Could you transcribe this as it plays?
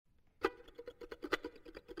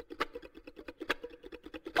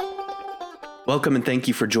Welcome and thank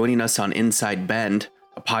you for joining us on Inside Bend,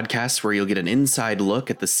 a podcast where you'll get an inside look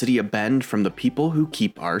at the city of Bend from the people who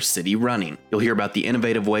keep our city running. You'll hear about the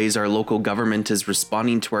innovative ways our local government is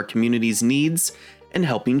responding to our community's needs and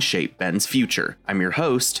helping shape Bend's future. I'm your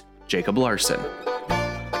host, Jacob Larson.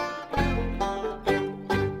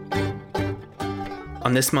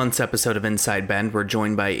 On this month's episode of Inside Bend, we're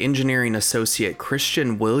joined by engineering associate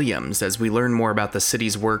Christian Williams as we learn more about the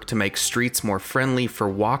city's work to make streets more friendly for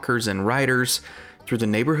walkers and riders through the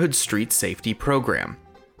Neighborhood Street Safety Program.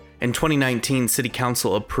 In 2019, City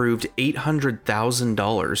Council approved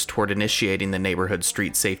 $800,000 toward initiating the Neighborhood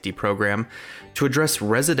Street Safety Program to address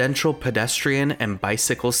residential pedestrian and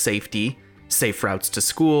bicycle safety, safe routes to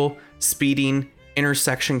school, speeding,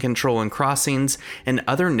 intersection control and crossings, and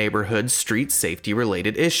other neighborhood street safety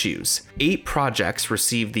related issues. 8 projects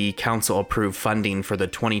received the council-approved funding for the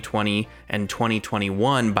 2020 and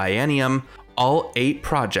 2021 biennium. All 8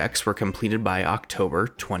 projects were completed by October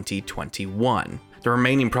 2021. The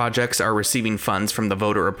remaining projects are receiving funds from the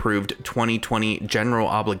voter-approved 2020 General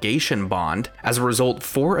Obligation Bond. As a result,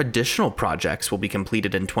 4 additional projects will be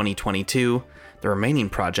completed in 2022. The remaining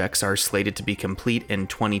projects are slated to be complete in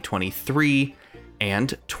 2023 and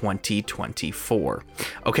 2024.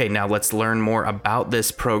 Okay, now let's learn more about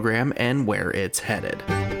this program and where it's headed.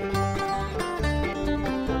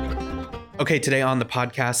 Okay, today on the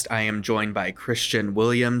podcast, I am joined by Christian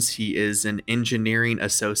Williams. He is an engineering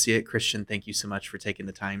associate. Christian, thank you so much for taking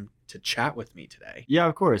the time to chat with me today. Yeah,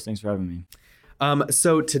 of course. Thanks for having me.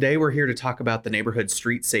 So today we're here to talk about the Neighborhood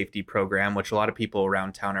Street Safety Program, which a lot of people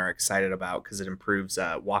around town are excited about because it improves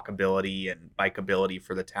walkability and bikeability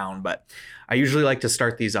for the town. But I usually like to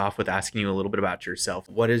start these off with asking you a little bit about yourself.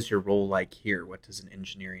 What is your role like here? What does an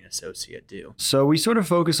engineering associate do? So we sort of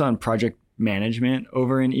focus on project management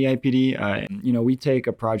over in EIPD. We take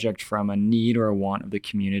a project from a need or a want of the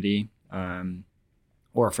community,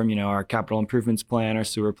 or from, our capital improvements plan, our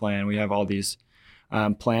sewer plan. We have all these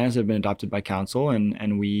plans that have been adopted by council,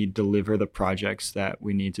 and we deliver the projects that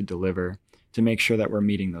we need to deliver to make sure that we're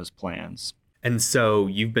meeting those plans. And so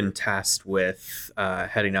you've been tasked with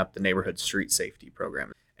heading up the Neighborhood Street Safety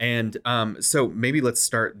Program. And so maybe let's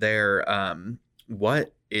start there.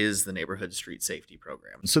 What is the Neighborhood Street Safety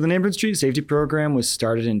Program? So the Neighborhood Street Safety Program was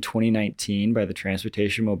started in 2019 by the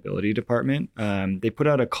Transportation Mobility Department. They put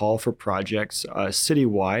out a call for projects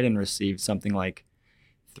citywide and received something like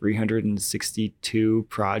 362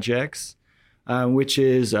 projects, which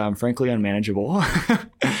is frankly unmanageable.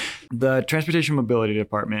 The Transportation Mobility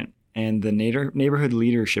Department and the Neighborhood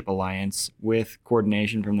Leadership Alliance, with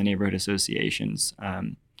coordination from the neighborhood associations,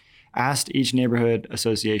 asked each neighborhood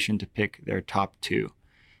association to pick their top 2.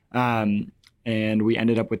 And we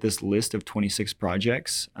ended up with this list of 26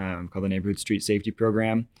 projects called the Neighborhood Street Safety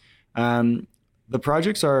Program. The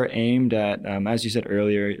projects are aimed at, as you said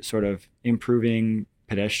earlier, sort of improving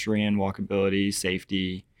pedestrian walkability,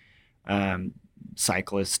 safety,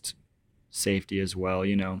 cyclist safety as well.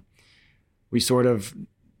 We sort of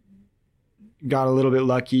got a little bit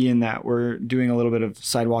lucky in that we're doing a little bit of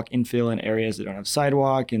sidewalk infill in areas that don't have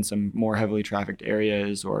sidewalk in some more heavily trafficked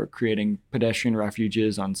areas, or creating pedestrian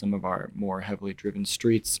refuges on some of our more heavily driven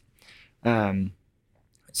streets.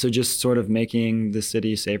 So just sort of making the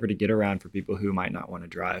city safer to get around for people who might not want to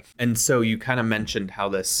drive. And so you kind of mentioned how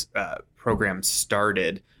this program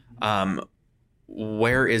started.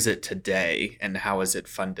 Where is it today and how is it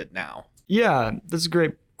funded now? Yeah, that's a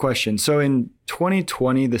great question. So in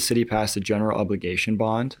 2020, the city passed a general obligation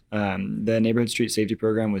bond. The Neighborhood Street Safety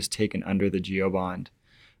Program was taken under the GEO bond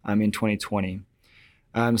in 2020.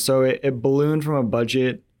 So it ballooned from a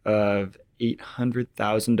budget of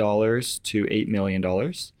 $800,000 to $8 million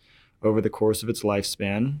over the course of its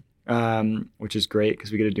lifespan, which is great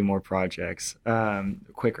because we get to do more projects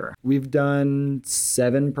quicker. We've done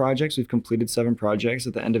 7 projects. We've completed 7 projects.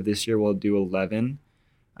 At the end of this year, we'll do 11.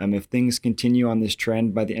 If things continue on this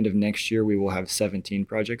trend, by the end of next year, we will have 17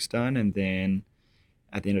 projects done. And then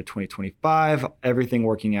at the end of 2025, everything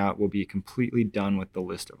working out will be completely done with the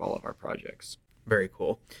list of all of our projects. Very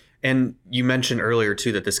cool. And you mentioned earlier,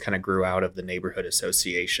 too, that this kind of grew out of the neighborhood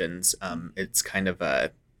associations. It's kind of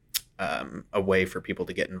a way for people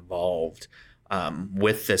to get involved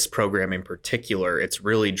with this program in particular. It's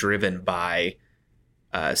really driven by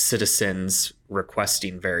citizens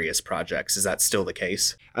requesting various projects. Is that still the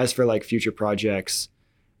case? As for future projects,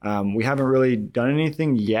 we haven't really done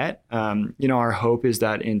anything yet. Our hope is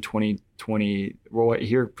that in 2020,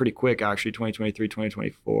 here pretty quick, actually, 2023,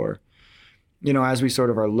 2024, as we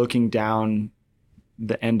sort of are looking down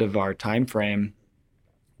the end of our time frame,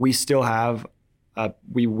 we still have,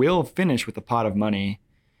 we will finish with a pot of money.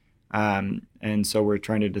 And so we're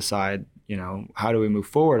trying to decide, how do we move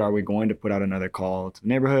forward? Are we going to put out another call to the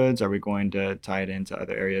neighborhoods? Are we going to tie it into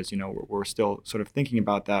other areas? We're still sort of thinking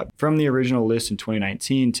about that. From the original list in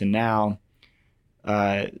 2019 to now,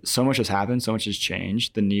 so much has happened, so much has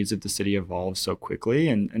changed. The needs of the city evolve so quickly.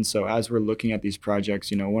 And so as we're looking at these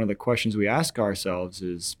projects, one of the questions we ask ourselves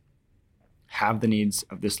is, have the needs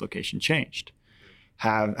of this location changed?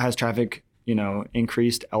 Has traffic,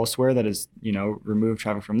 increased elsewhere that has, removed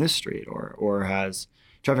traffic from this street, or has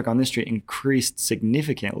traffic on this street increased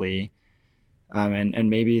significantly, and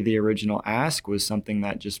maybe the original ask was something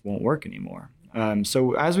that just won't work anymore.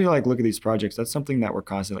 So as we look at these projects, that's something that we're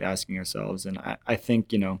constantly asking ourselves. And I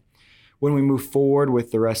think, when we move forward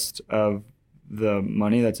with the rest of the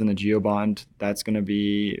money that's in the GEO bond, that's going to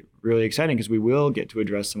be really exciting because we will get to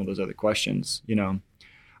address some of those other questions.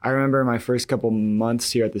 I remember my first couple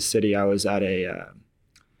months here at the city, I was at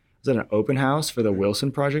an open house for the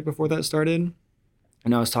Wilson project before that started.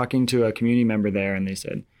 And I was talking to a community member there, and they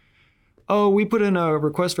said, "Oh, we put in a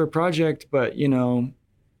request for a project, but we don't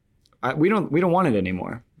want it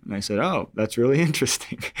anymore." And I said, "Oh, that's really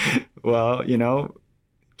interesting." Well,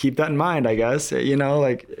 keep that in mind, I guess.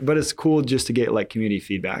 But it's cool just to get community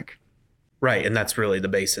feedback. Right, and that's really the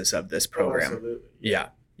basis of this program. Oh, absolutely.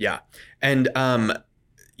 Yeah. And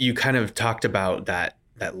you kind of talked about that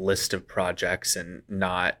list of projects and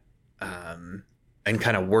not and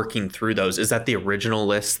kind of working through those. Is that the original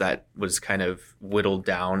list that was kind of whittled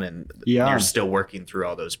down, and you're still working through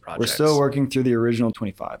all those projects? We're still working through the original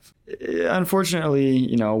 25.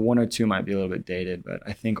 Unfortunately, one or two might be a little bit dated, but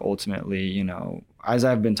I think ultimately, as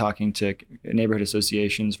I've been talking to neighborhood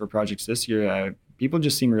associations for projects this year, people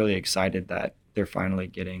just seem really excited that they're finally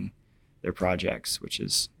getting their projects, which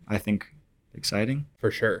is, I think, exciting.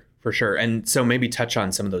 For sure. And so maybe touch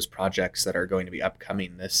on some of those projects that are going to be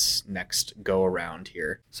upcoming this next go around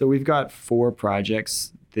here. So we've got 4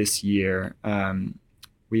 projects this year.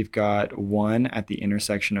 We've got one at the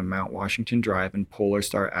intersection of Mount Washington Drive and Polar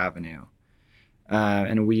Star Avenue.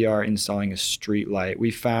 And we are installing a street light.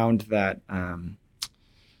 We found that,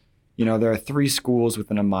 there are 3 schools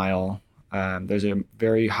within a mile. There's a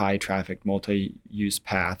very high traffic multi-use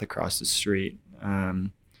path across the street.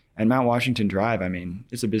 And Mount Washington Drive,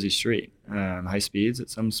 it's a busy street, high speeds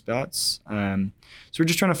at some spots. So we're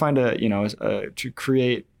just trying to find to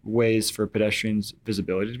create ways for pedestrians'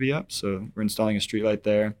 visibility to be up. So we're installing a street light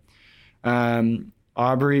there.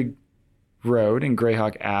 Aubrey Road and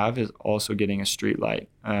Greyhawk Ave is also getting a street light.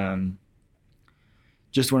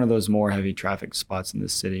 Just one of those more heavy traffic spots in the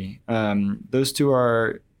city. Those 2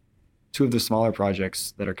 are 2 of the smaller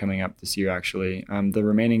projects that are coming up this year, actually. The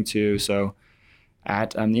remaining 2, so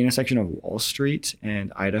at the intersection of Wall Street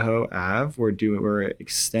and Idaho Ave, we're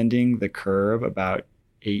extending the curb about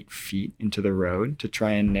 8 feet into the road to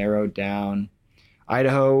try and narrow down.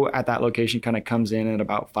 Idaho at that location kind of comes in at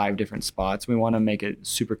about 5 different spots. We want to make it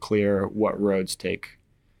super clear what roads take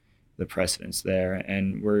the precedence there.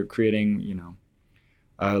 And we're creating,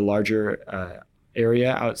 a larger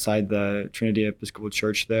area outside the Trinity Episcopal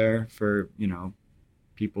Church there for,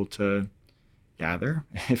 people to gather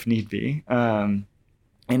if need be.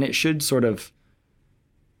 And it should sort of,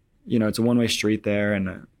 it's a one-way street there.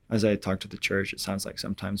 And as I talk to the church, it sounds like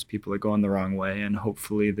sometimes people are going the wrong way. And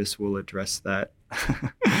hopefully this will address that,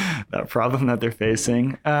 that problem that they're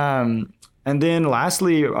facing. And then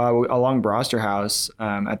lastly, along Broster House,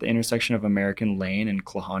 at the intersection of American Lane and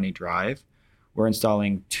Klahani Drive, we're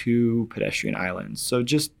installing 2 pedestrian islands. So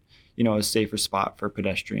just, a safer spot for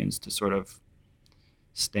pedestrians to sort of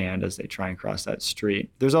stand as they try and cross that street.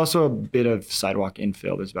 There's also a bit of sidewalk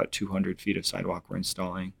infill. There's about 200 feet of sidewalk we're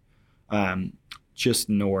installing just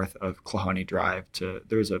north of Klahani Drive.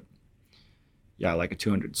 There's a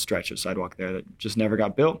 200 stretch of sidewalk there that just never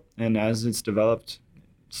got built. And as it's developed, it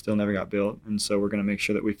still never got built. And so we're going to make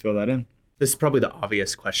sure that we fill that in. This is probably the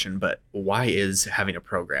obvious question, but why is having a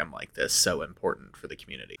program like this so important for the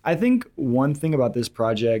community? I think one thing about this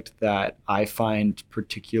project that I find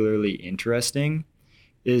particularly interesting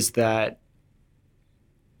is that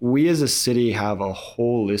we as a city have a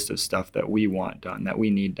whole list of stuff that we want done, that we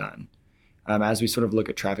need done. As we sort of look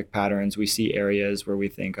at traffic patterns, we see areas where we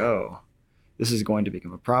think, oh, this is going to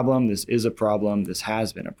become a problem. This is a problem. This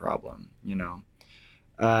has been a problem,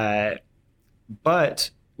 But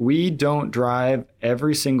we don't drive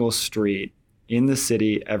every single street in the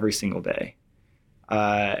city every single day.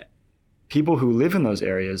 People who live in those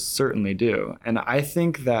areas certainly do. And I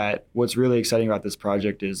think that what's really exciting about this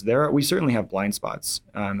project is we certainly have blind spots,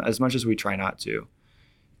 as much as we try not to.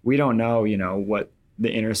 We don't know, what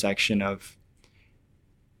the intersection of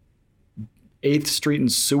 8th Street in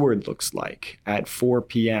Seward looks like at 4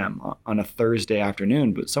 p.m. on a Thursday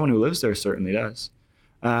afternoon, but someone who lives there certainly does.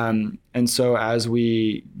 And so as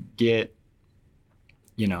we get,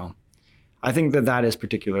 I think that is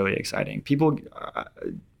particularly exciting. People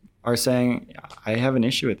are saying, I have an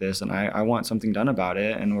issue with this and I want something done about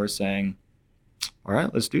it. And we're saying, all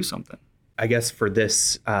right, let's do something. I guess for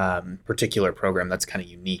this particular program, that's kind of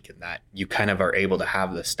unique in that you kind of are able to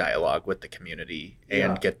have this dialogue with the community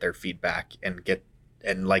and get their feedback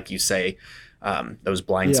and like you say, those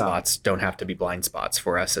blind spots don't have to be blind spots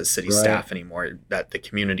for us as city staff anymore, that the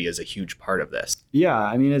community is a huge part of this. Yeah.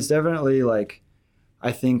 I mean, it's definitely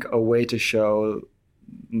I think a way to show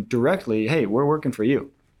directly, hey, we're working for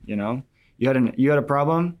you. You had a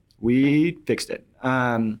problem, we fixed it.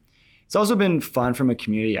 It's also been fun from a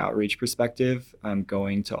community outreach perspective,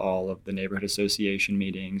 going to all of the neighborhood association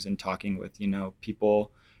meetings and talking with,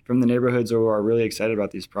 people from the neighborhoods who are really excited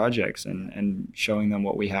about these projects and showing them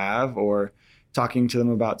what we have or talking to them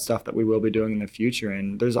about stuff that we will be doing in the future.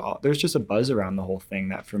 And there's just a buzz around the whole thing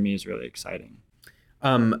that for me is really exciting.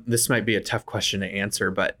 This might be a tough question to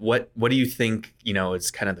answer, but what do you think,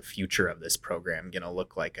 is kind of the future of this program going to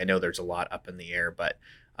look like? I know there's a lot up in the air, but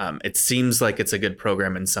it seems like it's a good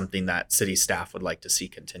program and something that city staff would like to see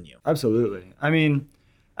continue. Absolutely. I mean,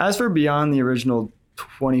 as for beyond the original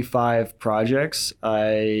 25 projects,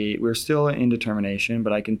 we're still in determination,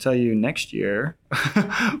 but I can tell you next year,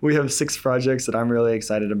 we have 6 projects that I'm really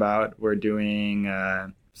excited about. We're doing,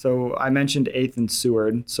 so I mentioned 8th and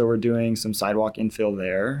Seward. So we're doing some sidewalk infill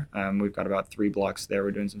there. We've got about 3 blocks there. We're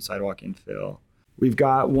doing some sidewalk infill. We've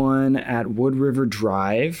got one at Wood River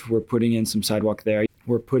Drive. We're putting in some sidewalk there.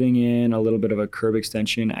 We're putting in a little bit of a curb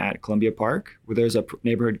extension at Columbia Park, where there's a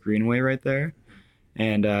neighborhood greenway right there.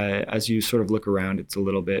 And as you sort of look around, it's a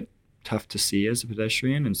little bit tough to see as a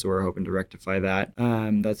pedestrian. And so we're hoping to rectify that.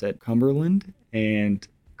 That's at Cumberland and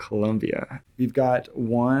Columbia. We've got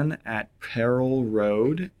one at Peril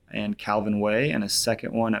Road and Calvin Way, and a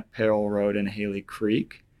second one at Peril Road and Haley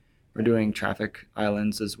Creek. We're doing traffic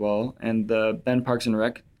islands as well. And the Bend Parks and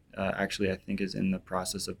Rec actually, I think, is in the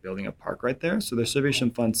process of building a park right there. So there should be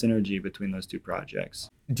some fun synergy between those 2 projects.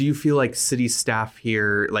 Do you feel like city staff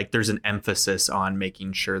here, there's an emphasis on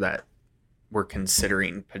making sure that we're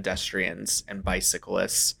considering pedestrians and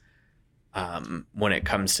bicyclists when it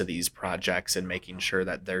comes to these projects and making sure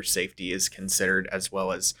that their safety is considered, as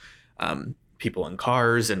well as people in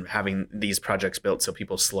cars, and having these projects built so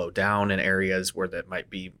people slow down in areas where that might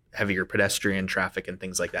be heavier pedestrian traffic and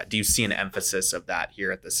things like that? Do you see an emphasis of that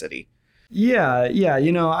here at the city? Yeah.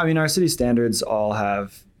 Our city standards all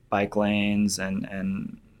have bike lanes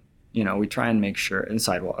and we try and make sure, and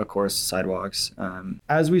sidewalks.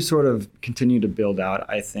 As we sort of continue to build out,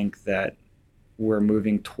 I think that we're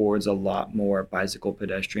moving towards a lot more bicycle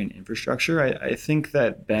pedestrian infrastructure. I think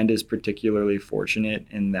that Bend is particularly fortunate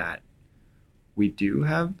in that we do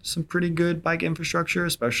have some pretty good bike infrastructure,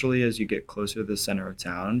 especially as you get closer to the center of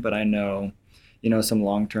town. But I know, some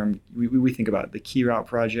long-term, we think about the key route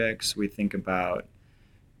projects. We think about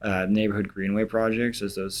neighborhood greenway projects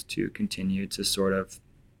as those 2 continue to sort of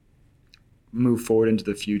move forward into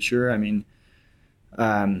the future. I mean,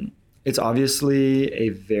 it's obviously a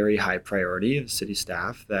very high priority of city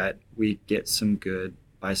staff that we get some good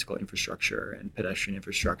bicycle infrastructure and pedestrian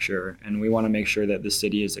infrastructure, and we want to make sure that the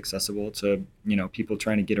city is accessible to people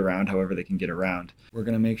trying to get around however they can get around. We're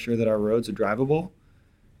going to make sure that our roads are drivable,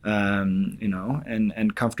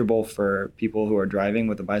 and comfortable for people who are driving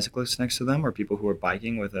with a bicyclist next to them, or people who are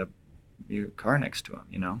biking with a car next to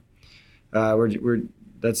them.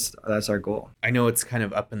 That's our goal. I know it's kind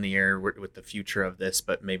of up in the air with the future of this,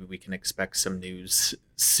 but maybe we can expect some news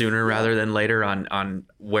sooner rather than later on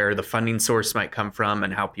where the funding source might come from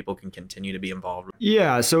and how people can continue to be involved.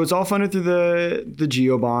 Yeah, so it's all funded through the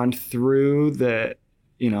GEO bond through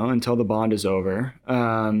until the bond is over,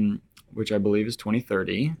 which I believe is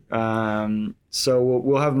 2030. So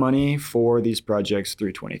we'll have money for these projects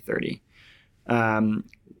through 2030.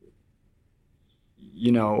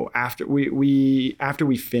 After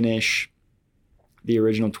we finish the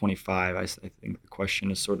original 25, I think the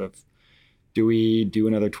question is sort of, do we do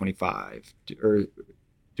another 25, or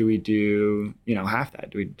do we do half that?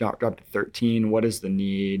 Do we drop to 13? What is the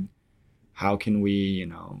need? How can we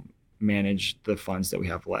manage the funds that we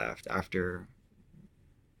have left after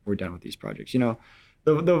we're done with these projects?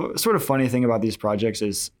 The sort of funny thing about these projects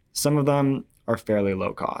is some of them are fairly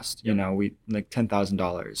low cost. We like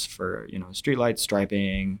 $10,000 for streetlights,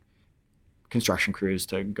 striping, construction crews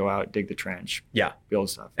to go out, dig the trench, build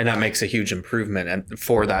stuff, and that makes a huge improvement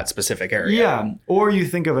for that specific area. Yeah, or you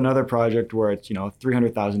think of another project where it's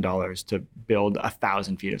 $300,000 to build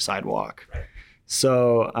 1,000 feet of sidewalk.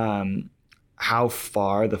 So how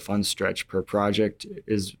far the funds stretch per project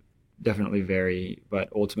is definitely vary, but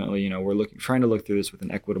ultimately, we're trying to look through this with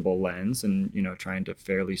an equitable lens and, trying to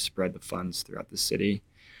fairly spread the funds throughout the city.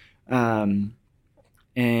 And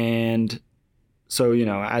so,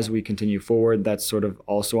 as we continue forward, that's sort of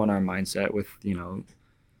also on our mindset with,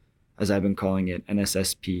 as I've been calling it,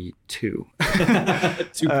 NSSP 2.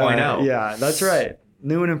 2.0. Yeah, that's right.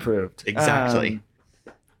 New and improved. Exactly.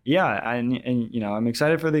 Yeah. And, I'm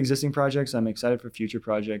excited for the existing projects. I'm excited for future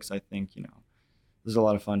projects. I think, there's a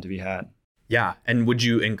lot of fun to be had. Yeah. And would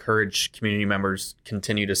you encourage community members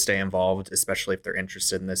continue to stay involved, especially if they're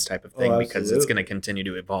interested in this type of thing, because it's going to continue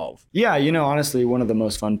to evolve? Yeah. Honestly, one of the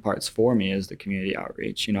most fun parts for me is the community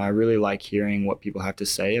outreach. I really like hearing what people have to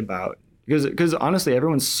say about, because honestly,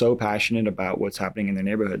 everyone's so passionate about what's happening in their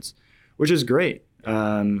neighborhoods, which is great.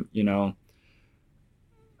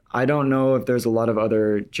 I don't know if there's a lot of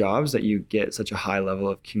other jobs that you get such a high level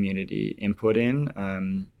of community input in.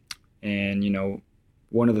 And,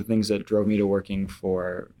 one of the things that drove me to working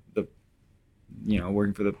for the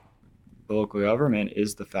local government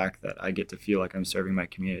is the fact that I get to feel like I'm serving my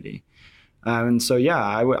community. And so, yeah,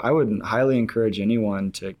 I would highly encourage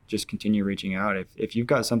anyone to just continue reaching out. If you've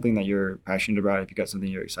got something that you're passionate about, if you've got something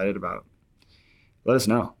you're excited about, let us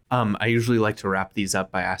know. I usually like to wrap these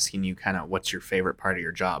up by asking you kind of what's your favorite part of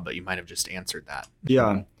your job, but you might have just answered that.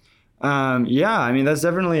 Yeah. That's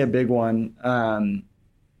definitely a big one.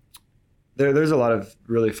 There's a lot of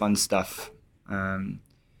really fun stuff,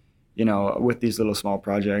 with these little small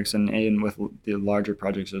projects and with the larger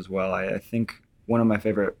projects as well. I think one of my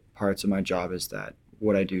favorite parts of my job is that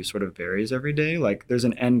what I do sort of varies every day. Like there's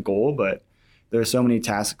an end goal, but there are so many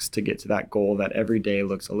tasks to get to that goal that every day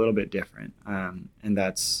looks a little bit different. And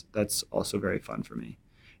that's also very fun for me.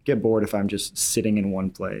 Get bored if I'm just sitting in one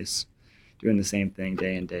place doing the same thing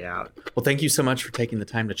day in, day out. Well, thank you so much for taking the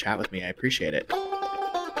time to chat with me. I appreciate it.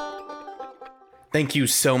 Thank you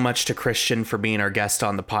so much to Christian for being our guest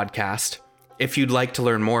on the podcast. If you'd like to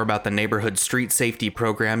learn more about the Neighborhood Street Safety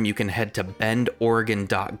Program, you can head to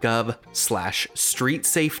bendoregon.gov/street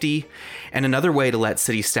safety. And another way to let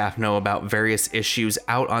city staff know about various issues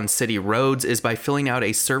out on city roads is by filling out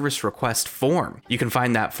a service request form. You can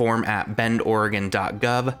find that form at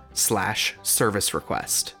bendoregon.gov/service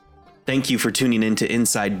request. Thank you for tuning in to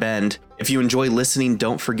Inside Bend. If you enjoy listening,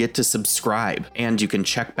 don't forget to subscribe, and you can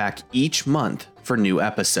check back each month for new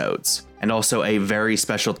episodes. And also a very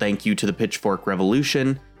special thank you to the Pitchfork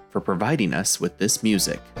Revolution for providing us with this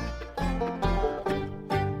music.